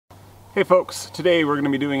Hey folks, today we're going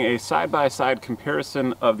to be doing a side-by-side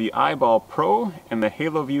comparison of the iBall Pro and the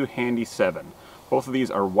Haloview Handy 7. Both of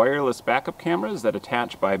these are wireless backup cameras that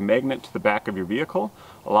attach by magnet to the back of your vehicle,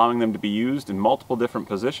 allowing them to be used in multiple different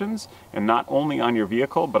positions, and not only on your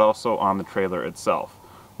vehicle but also on the trailer itself.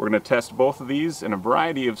 We're going to test both of these in a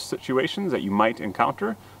variety of situations that you might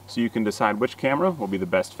encounter, so you can decide which camera will be the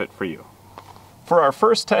best fit for you. For our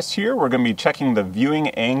first test here, we're going to be checking the viewing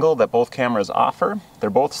angle that both cameras offer. They're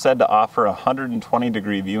both said to offer a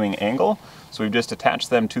 120-degree viewing angle, so we've just attached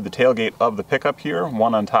them to the tailgate of the pickup here,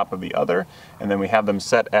 one on top of the other, and then we have them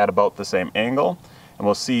set at about the same angle. And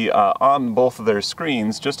we'll see on both of their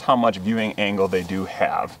screens just how much viewing angle they do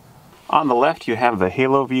have. On the left you have the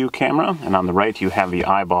Haloview camera, and on the right you have the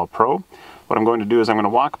iBall Pro. What I'm going to do is I'm going to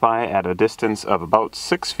walk by at a distance of about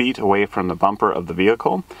 6 feet away from the bumper of the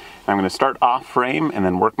vehicle. I'm going to start off frame and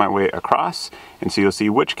then work my way across, and so you'll see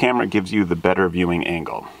which camera gives you the better viewing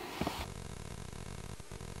angle.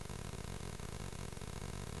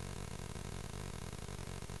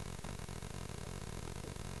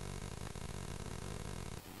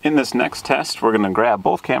 In this next test, we're going to grab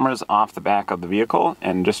both cameras off the back of the vehicle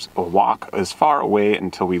and just walk as far away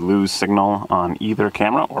until we lose signal on either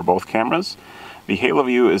camera or both cameras. The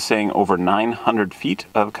Haloview is saying over 900 feet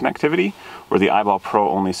of connectivity, where the iBall Pro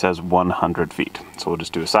only says 100 feet. So we'll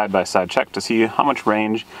just do a side-by-side check to see how much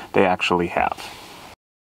range they actually have.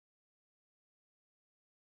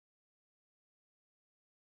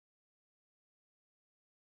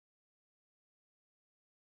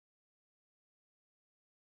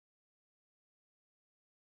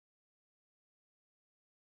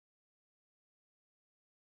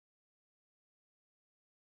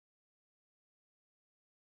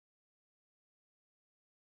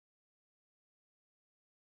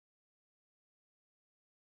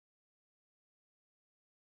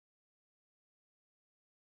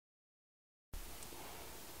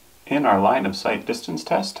 In our line of sight distance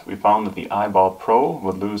test, we found that the iBall Pro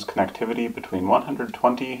would lose connectivity between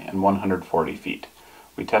 120 and 140 feet.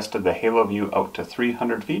 We tested the Haloview out to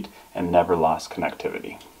 300 feet and never lost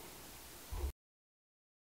connectivity.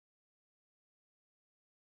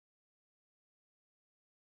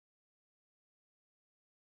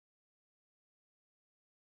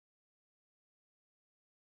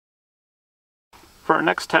 For our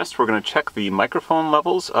next test, we're going to check the microphone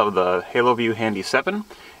levels of the Haloview Handy 7.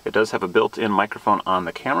 It does have a built-in microphone on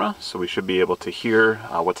the camera, so we should be able to hear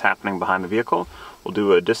what's happening behind the vehicle. We'll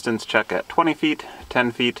do a distance check at 20 feet,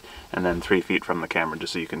 10 feet, and then 3 feet from the camera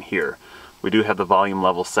just so you can hear. We do have the volume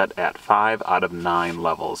level set at 5 out of 9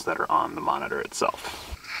 levels that are on the monitor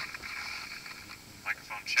itself.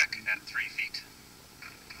 Microphone check at 3 feet.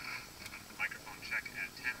 Microphone check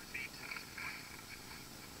at 10 feet.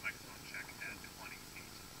 Microphone check at 20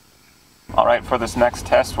 feet. Alright, for this next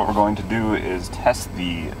test, what we're going to do is test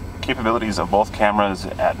the capabilities of both cameras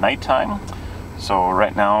at nighttime. So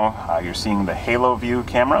right now you're seeing the Haloview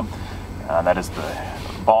camera. That is the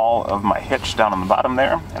ball of my hitch down on the bottom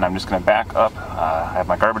there, and I'm just going to back up. I have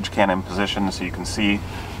my garbage can in position so you can see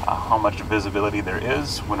how much visibility there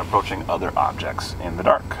is when approaching other objects in the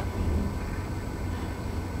dark.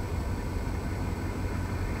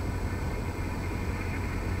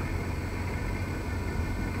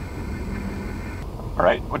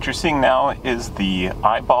 Alright, what you're seeing now is the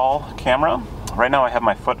iBall camera. Right now I have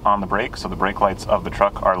my foot on the brake, so the brake lights of the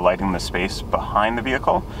truck are lighting the space behind the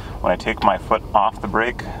vehicle. When I take my foot off the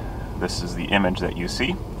brake, this is the image that you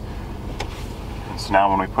see. And so now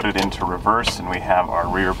when we put it into reverse and we have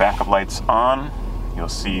our rear backup lights on, you'll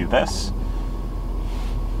see this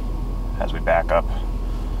as we back up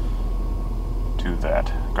to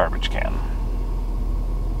that garbage can.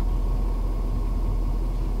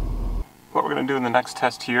 What we're going to do in the next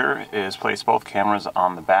test here is place both cameras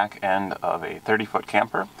on the back end of a 30-foot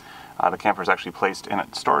camper. The camper is actually placed in a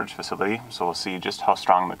storage facility, so we'll see just how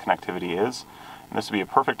strong the connectivity is. And this would be a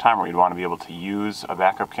perfect time where you'd want to be able to use a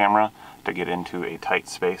backup camera to get into a tight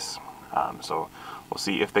space. So we'll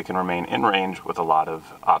see if they can remain in range with a lot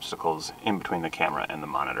of obstacles in between the camera and the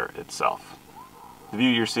monitor itself. The view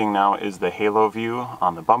you're seeing now is the Haloview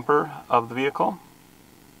on the bumper of the vehicle.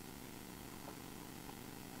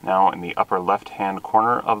 Now in the upper left-hand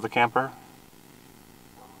corner of the camper,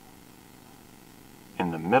 in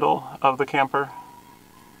the middle of the camper,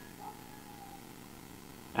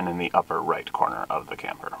 and in the upper right corner of the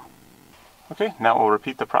camper. Okay, now we'll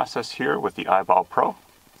repeat the process here with the iBall Pro.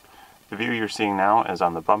 The view you're seeing now is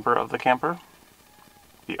on the bumper of the camper,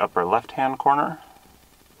 the upper left-hand corner,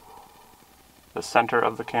 the center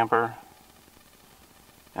of the camper,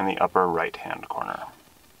 and the upper right-hand corner.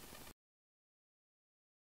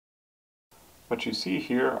 What you see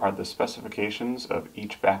here are the specifications of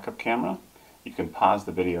each backup camera. You can pause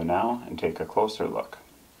the video now and take a closer look.